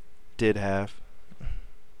One did have.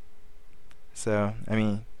 So, I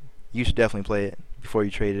mean, you should definitely play it before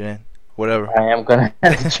you trade it in. Whatever. I am gonna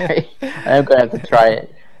have to try. I am gonna have to try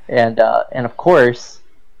it, and of course,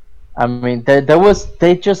 I mean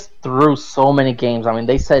they just threw so many games. I mean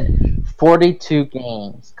they said 42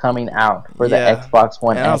 games coming out for the Yeah. Xbox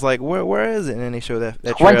One And I was X. like, where is it? And then they showed that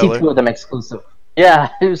 22 trailer. of them exclusive. Yeah,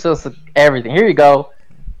 it was just everything. Here you go.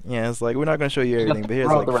 Yeah, it's like, we're not going to show you You have everything, to but here's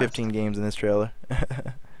throw like the rest. 15 games in this trailer.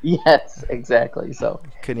 Yes, exactly. So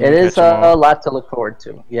Couldn't it even is catch 'em a all. lot to look forward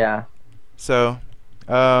to. Yeah. So,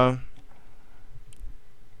 what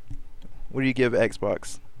do you give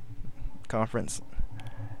Xbox conference?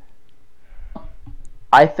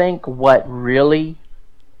 I think what really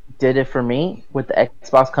did it for me with the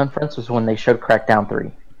Xbox conference was when they showed Crackdown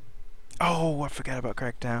 3. Oh, I forgot about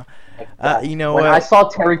Crackdown. You know When I what? saw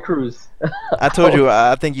Terry Crews, I told you,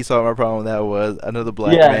 I think you saw my problem with that was another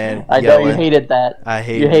black yeah, man I know you yelling. hated that. I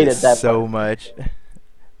You hated it that so part. much.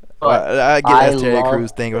 But Well, I get I that Terry love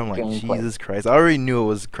Crews thing, the but I'm like, gameplay. Jesus Christ. I already knew it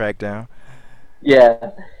was Crackdown.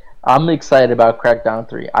 Yeah, I'm excited about Crackdown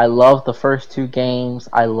 3. I love the first two games.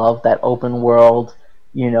 I love that open world,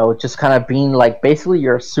 just kind of being like basically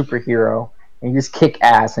you're a superhero and you just kick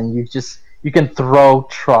ass and you can throw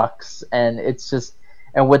trucks and it's just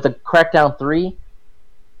and with the Crackdown 3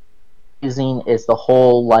 using is the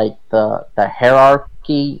whole like the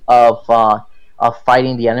hierarchy of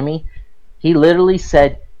fighting the enemy. He literally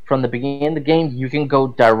said from the beginning of the game, you can go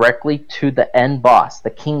directly to the end boss, the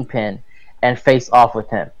Kingpin, and face off with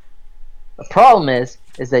him. The problem is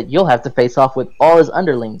that you'll have to face off with all his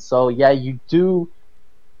underlings. So yeah, you do.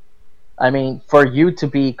 I mean, for you to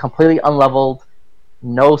be completely unleveled,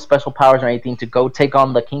 no special powers or anything, to go take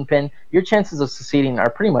on the Kingpin, your chances of succeeding are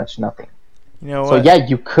pretty much nothing. You know So what? yeah,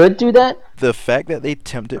 you could do that. The fact that they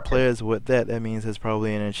tempted players with that means there's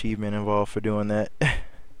probably an achievement involved for doing that.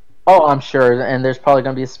 Oh, I'm sure, and there's probably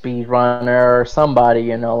gonna be a speedrunner or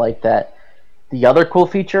somebody, like that. The other cool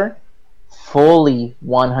feature, fully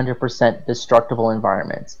 100% destructible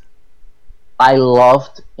environments. I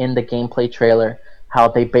loved in the gameplay trailer how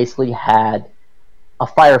they basically had a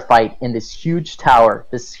firefight in this huge tower,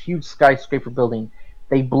 this huge skyscraper building.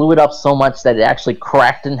 They blew it up so much that it actually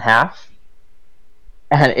cracked in half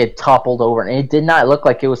and it toppled over. And it did not look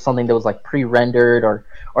like it was something that was like pre-rendered or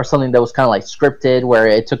something that was kind of like scripted where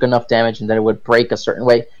it took enough damage and then it would break a certain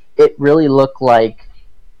way. It really looked like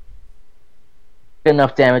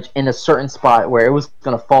enough damage in a certain spot where it was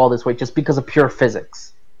going to fall this way just because of pure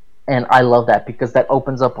physics. And I love that because that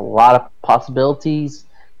opens up a lot of possibilities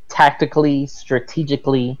tactically,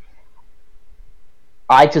 strategically.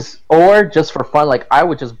 Or just for fun, like I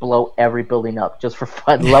would just blow every building up just for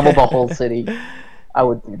fun, level the whole city. I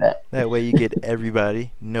would do that. That way you get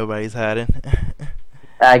everybody. Nobody's hiding.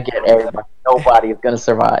 I get everybody. Nobody is going to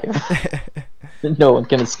survive. No one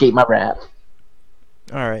can escape my wrath.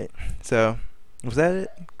 Alright, so, was that it?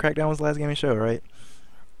 Crackdown was the last game you showed, right?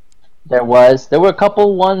 There were a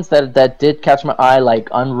couple ones that did catch my eye, like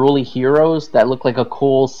Unruly Heroes, that looked like a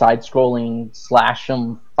cool side-scrolling slash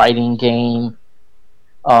 'em fighting game.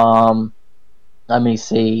 Let me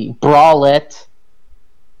see, Brawlette.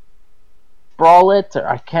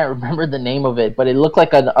 I can't remember the name of it, but it looked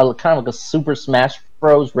like a kind of like a Super Smash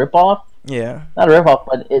Bros. Ripoff. Yeah. Not a ripoff,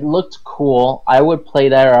 but it looked cool. I would play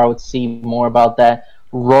that, or I would see more about that.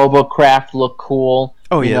 Robocraft looked cool.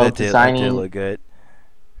 Oh yeah, that did designing look good.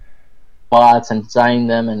 bots and designing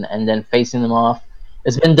them and then facing them off.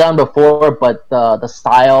 It's been done before, but the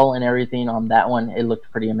style and everything on that one, it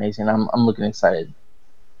looked pretty amazing. I'm looking excited.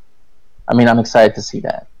 I mean, I'm excited to see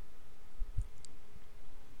that.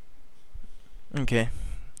 Okay.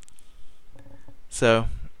 So,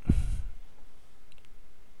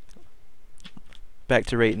 back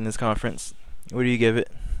to rating this conference. What do you give it?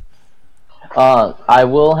 I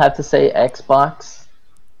will have to say Xbox,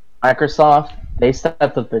 Microsoft, they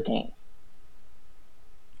stepped up their game.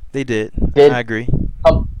 They did. Did I agree.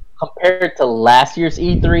 Compared to last year's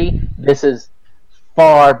E3, this is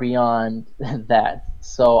far beyond that.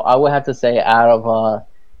 So I would have to say out of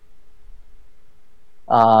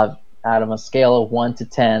Out of a scale of 1 to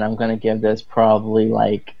 10, I'm gonna give this probably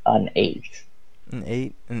like an 8. An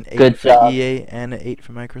eight Good for job. EA and an 8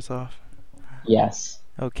 for Microsoft. Yes,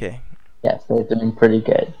 Okay, yes, they're doing pretty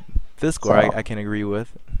good. this score So I can agree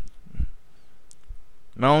with.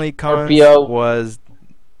 My only cons Scorpio, was,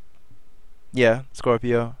 yeah,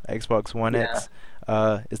 Scorpio, Xbox One yeah, X,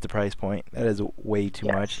 is the price point. That is way too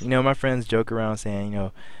much. yes. You know, my friends joke around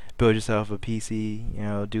saying, build yourself a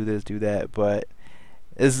PC, do this, do that, but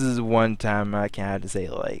this is one time I can have to say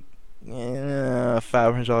like, yeah,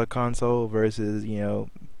 $500 console versus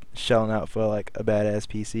shelling out for like a badass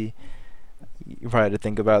PC. You probably had to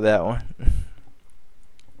think about that one.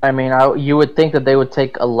 I mean, you would think that they would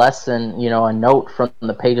take a lesson, a note from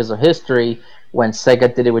the pages of history when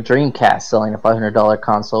Sega did it with Dreamcast, selling a $500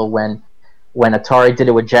 console. When Atari did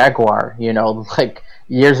it with Jaguar, like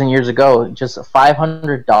years and years ago, just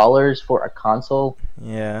 $500 for a console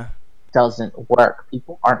Yeah, doesn't work.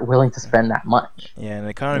 People aren't willing to spend that much, yeah, and the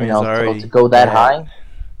economy is So to already go that bad, high,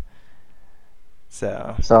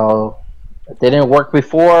 so so it didn't work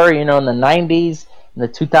before, in the '90s, in the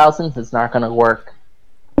 2000s, it's not gonna work,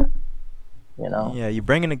 you know. yeah, you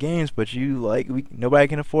bring in the games, but nobody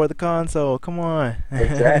can afford the console. Come on.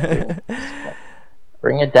 Exactly. Just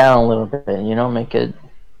bring it down a little bit,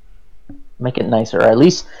 make it nicer. Or at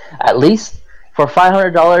least for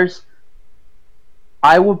 $500,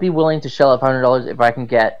 I would be willing to shell out $500 if I can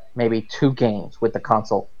get maybe 2 games with the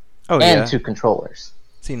console Oh and yeah. 2 controllers.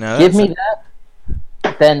 See now Give me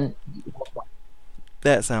that, then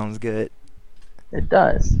that sounds good. it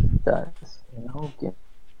does. It does.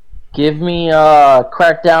 Give me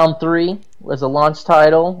Crackdown 3 as a launch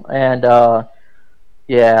title, and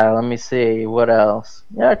yeah, let me see what else.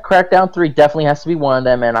 Yeah, Crackdown 3 definitely has to be one of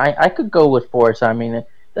them, and I could go with Forza. I mean,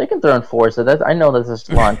 they can throw in Forza. I know that's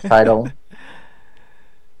a launch title.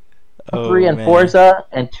 3 Oh and man. Forza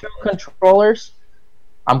and 2 controllers.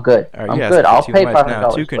 I'm good. Are you I'm good. asking for I'll too pay much five hundred now?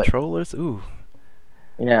 Two dollars, but controllers? Ooh.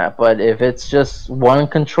 yeah, but if it's just one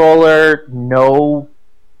controller, no,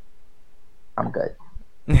 I'm good.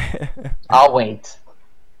 I'll wait.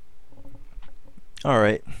 All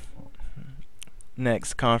right.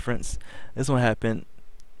 Next conference. This one happened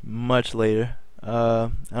much later. I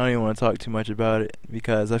don't even want to talk too much about it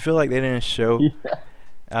because I feel like they didn't show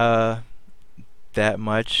uh that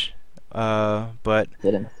much. But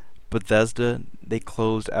Didn't. Bethesda, they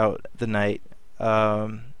closed out the night.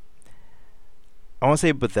 Um, I want to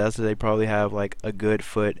say Bethesda, they probably have like a good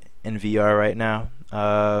foot in VR right now.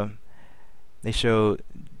 They showed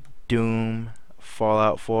Doom,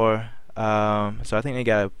 Fallout 4. So I think they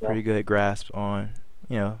got a Yeah, pretty good grasp on,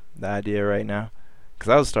 the idea right now. Because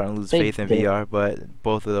I was starting to lose they faith in did. VR, but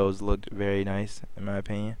both of those looked very nice, in my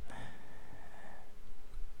opinion.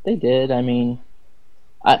 They did. I mean,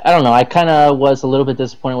 I don't know. I kind of was a little bit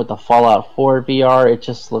disappointed with the Fallout 4 VR. It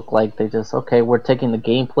just looked like they just, okay, we're taking the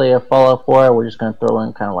gameplay of Fallout 4, we're just going to throw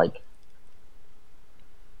in kind of like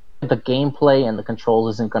the gameplay, and the control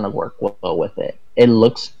isn't going to work well with it. It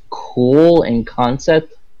looks cool in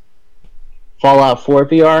concept. Fallout 4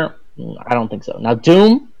 VR, I don't think so. Now,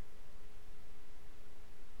 Doom,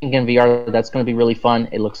 in VR, that's going to be really fun.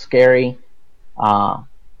 It looks scary. Uh,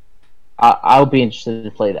 I'll be interested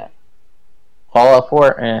to play that. Fallout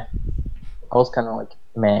 4, I was kind of like,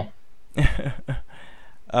 meh.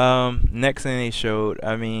 Next thing they showed,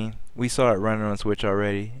 I mean, we saw it running on Switch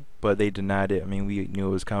already, but they denied it. I mean, we knew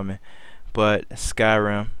it was coming. But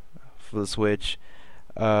Skyrim for the Switch,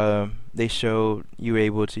 they showed you were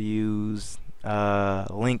able to use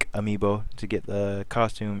Link amiibo to get the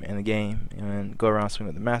costume in the game and go around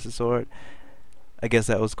swinging with the Master Sword. I guess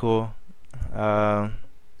that was cool. Um,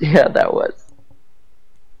 Yeah, that was.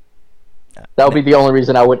 That would be the only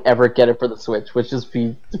reason I would ever get it for the Switch, which is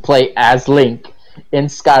be to play as Link in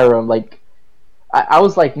Skyrim. Like, I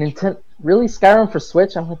was like, Nintendo, really Skyrim for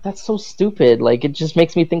Switch? I'm like, that's so stupid. Like, it just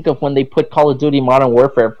makes me think of when they put Call of Duty Modern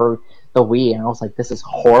Warfare for the Wii, and I was like, this is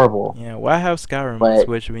horrible. yeah, why have Skyrim on the But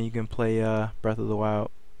Switch when you can play Breath of the Wild?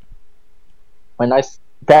 when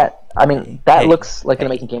I mean, Hey, that hey, looks like an hey,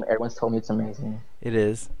 amazing game. Everyone's told me it's amazing. it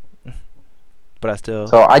is. But I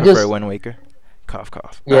still So I prefer just, Wind Waker. Cough,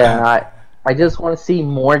 cough. yeah, I just want to see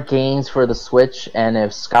more games for the Switch, and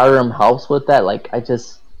if Skyrim helps with that, like, I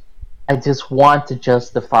just want to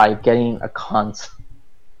justify getting a console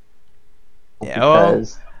Yeah, well,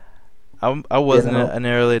 because I you wasn't know, an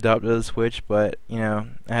early adopter of the Switch, but I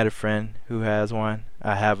had a friend who has one.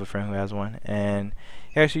 I have a friend who has one, and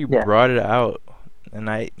he actually yeah, brought it out a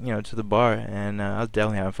night, to the bar, and I was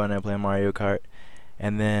definitely having fun there playing Mario Kart.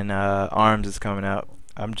 And then Arms is coming out.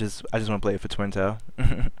 I just want to play it for Twin Tail.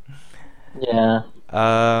 yeah.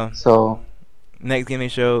 uh, So Next game they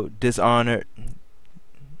showed, Dishonored.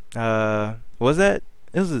 Was that?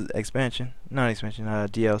 It was an expansion, not expansion.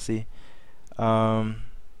 DLC. Um,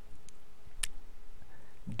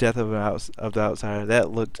 Death of the Outsider.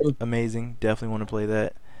 That looked amazing. Definitely want to play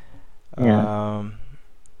that. Yeah.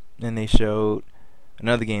 Then they showed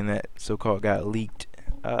another game that so-called got leaked.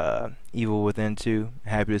 Evil Within 2.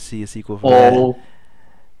 Happy to see a sequel for that. Oh,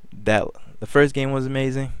 That the first game was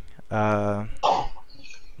amazing. I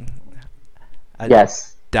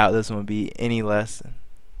yes. doubt this one will be any less.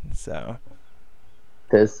 So,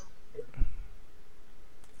 This.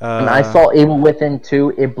 When I saw Evil Within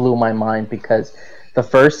 2, it blew my mind because the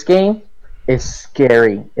first game is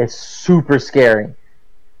scary. It's super scary.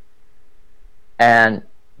 And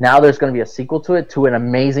now there's going to be a sequel to it, to an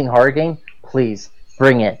amazing horror game. Please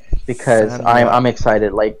bring it because sign me up. I'm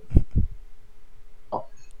excited. Like,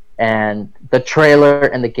 and the trailer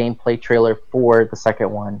and the gameplay trailer for the second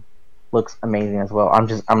one looks amazing as well.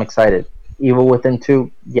 I'm excited. Evil Within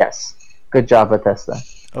 2, yes. Good job, Bethesda.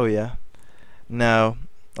 Oh yeah. Now,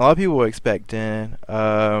 a lot of people were expecting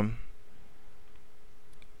a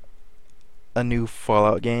new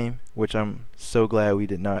Fallout game, which I'm so glad we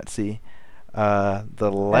did not see.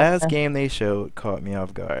 The last game they showed caught me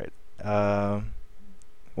off guard. Well,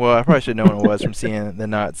 I probably should know what it was from seeing the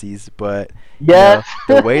Nazis, but Yes.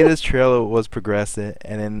 the way this trailer was progressing,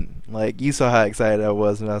 and then like you saw how excited I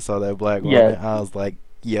was when I saw that black woman. Yes. I was like,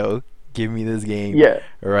 "Yo, give me this game Yeah.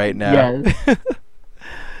 right now." Yes.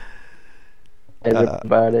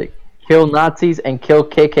 About it. Kill Nazis and kill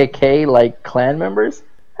KKK like clan members?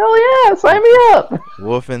 Hell yeah, sign me up.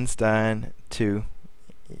 Wolfenstein 2.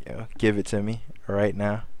 Give it to me right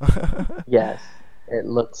now. Yes. It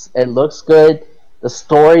looks good. The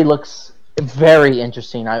story looks very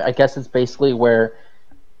interesting. I guess it's basically where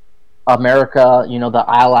America, the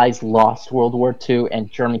Allies lost World War II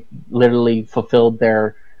and Germany literally fulfilled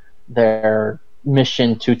their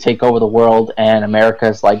mission to take over the world, and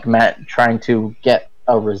America's like trying to get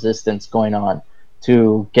a resistance going on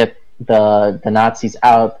to get the Nazis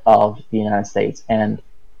out of the United States. And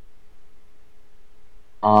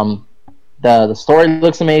the story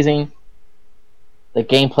looks amazing. The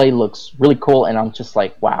gameplay looks really cool, and I'm just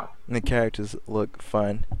like, wow. And the characters look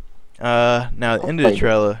fun. Now at the end of the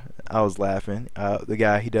trailer, I was laughing. The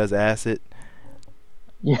guy, he does acid.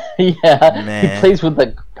 Yeah, Man. He plays with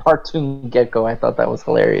the cartoon gecko. I thought that was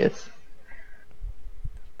hilarious.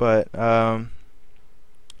 But I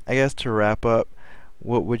guess to wrap up,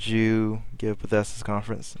 what would you give Bethesda's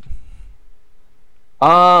conference?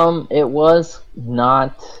 It was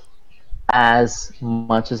not as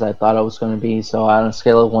much as I thought it was going to be. So on a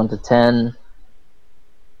scale of 1 to 10,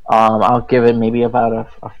 I'll give it maybe about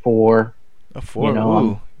a 4. A 4?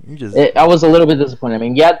 Ooh, you just... I was a little bit disappointed. I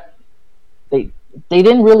mean, they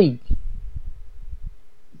didn't really...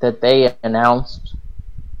 That they announced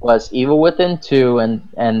was Evil Within 2,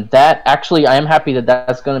 and that actually I am happy that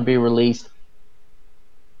that's going to be released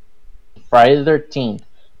Friday the 13th,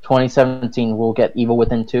 2017. We'll get Evil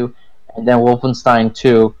Within 2, and then Wolfenstein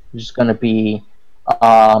 2, which is going to be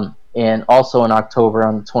also in October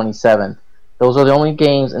on the 27th. Those are the only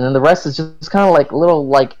games, and then the rest is just kind of like little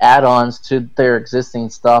like add-ons to their existing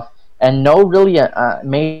stuff, and no really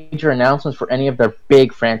major announcements for any of their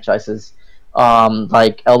big franchises.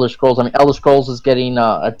 Like Elder Scrolls. I mean, Elder Scrolls is getting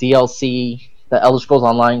a DLC, the Elder Scrolls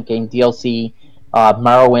Online game DLC.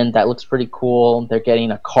 Morrowind, that looks pretty cool. They're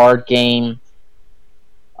getting a card game.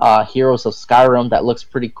 Heroes of Skyrim, that looks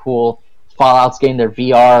pretty cool. Fallout's getting their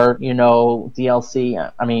VR,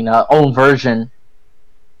 DLC. I mean, own version.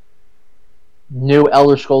 New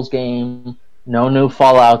Elder Scrolls game. No new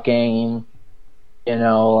Fallout game.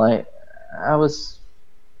 I was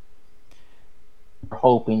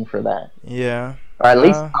hoping for that. Yeah. Or at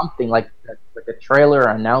least something like a trailer or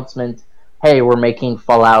announcement. Hey, we're making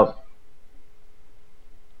Fallout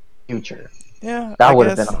future. Yeah, that would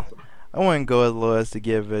have been awesome. I wouldn't go as low as to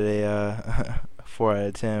give it a 4 out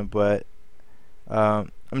of 10, but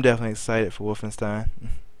I'm definitely excited for Wolfenstein.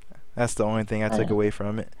 That's the only thing I took away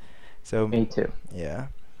from it. So me too. Yeah.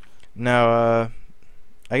 Now,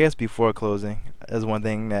 I guess before closing, there's one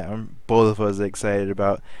thing that both of us are excited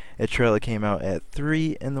about. A trailer came out at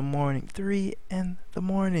 3 in the morning. 3 in the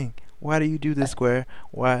morning. Why do you do this, Square?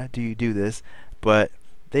 Why do you do this? But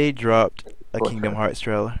they dropped a Kingdom Hearts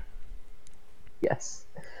trailer. Yes.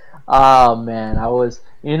 Oh man, I was,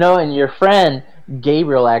 and your friend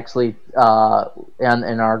Gabriel actually, in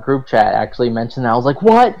our group chat actually mentioned that. I was like,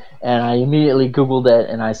 what? And I immediately Googled it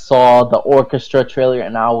and I saw the orchestra trailer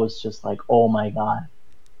and I was just like, oh my god.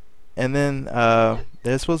 And then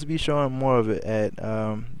they're supposed to be showing more of it at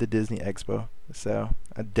the Disney Expo. So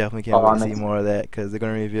I definitely can't Oh, wait to I'm see ex- more of that because they're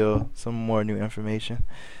gonna reveal some more new information.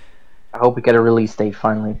 I hope we get a release date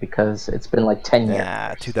finally because it's been like 10 years.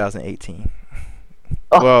 Nah, 2018.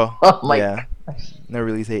 Oh, Well, oh my yeah, gosh. no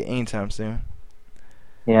release date anytime soon.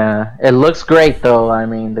 Yeah, it looks great though. I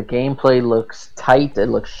mean, the gameplay looks tight. It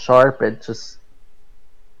looks sharp. It just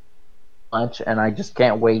much, and I just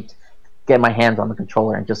can't wait to get my hands on the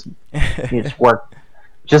controller and just work,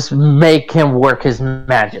 just make him work his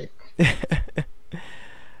magic.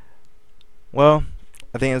 Well,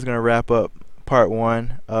 I think that's gonna wrap up part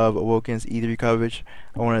one of Awoken's E3 coverage.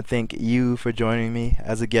 I want to thank you for joining me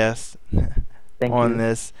as a guest Thank on you.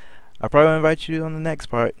 this. I'll probably invite you on the next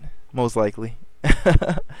part, most likely.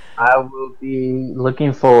 I will be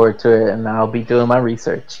looking forward to it, and I'll be doing my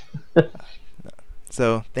research.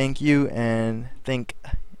 So thank you, and thank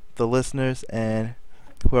the listeners and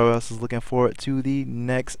whoever else is looking forward to the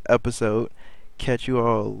next episode. Catch you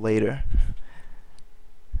all later.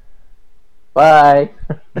 Bye.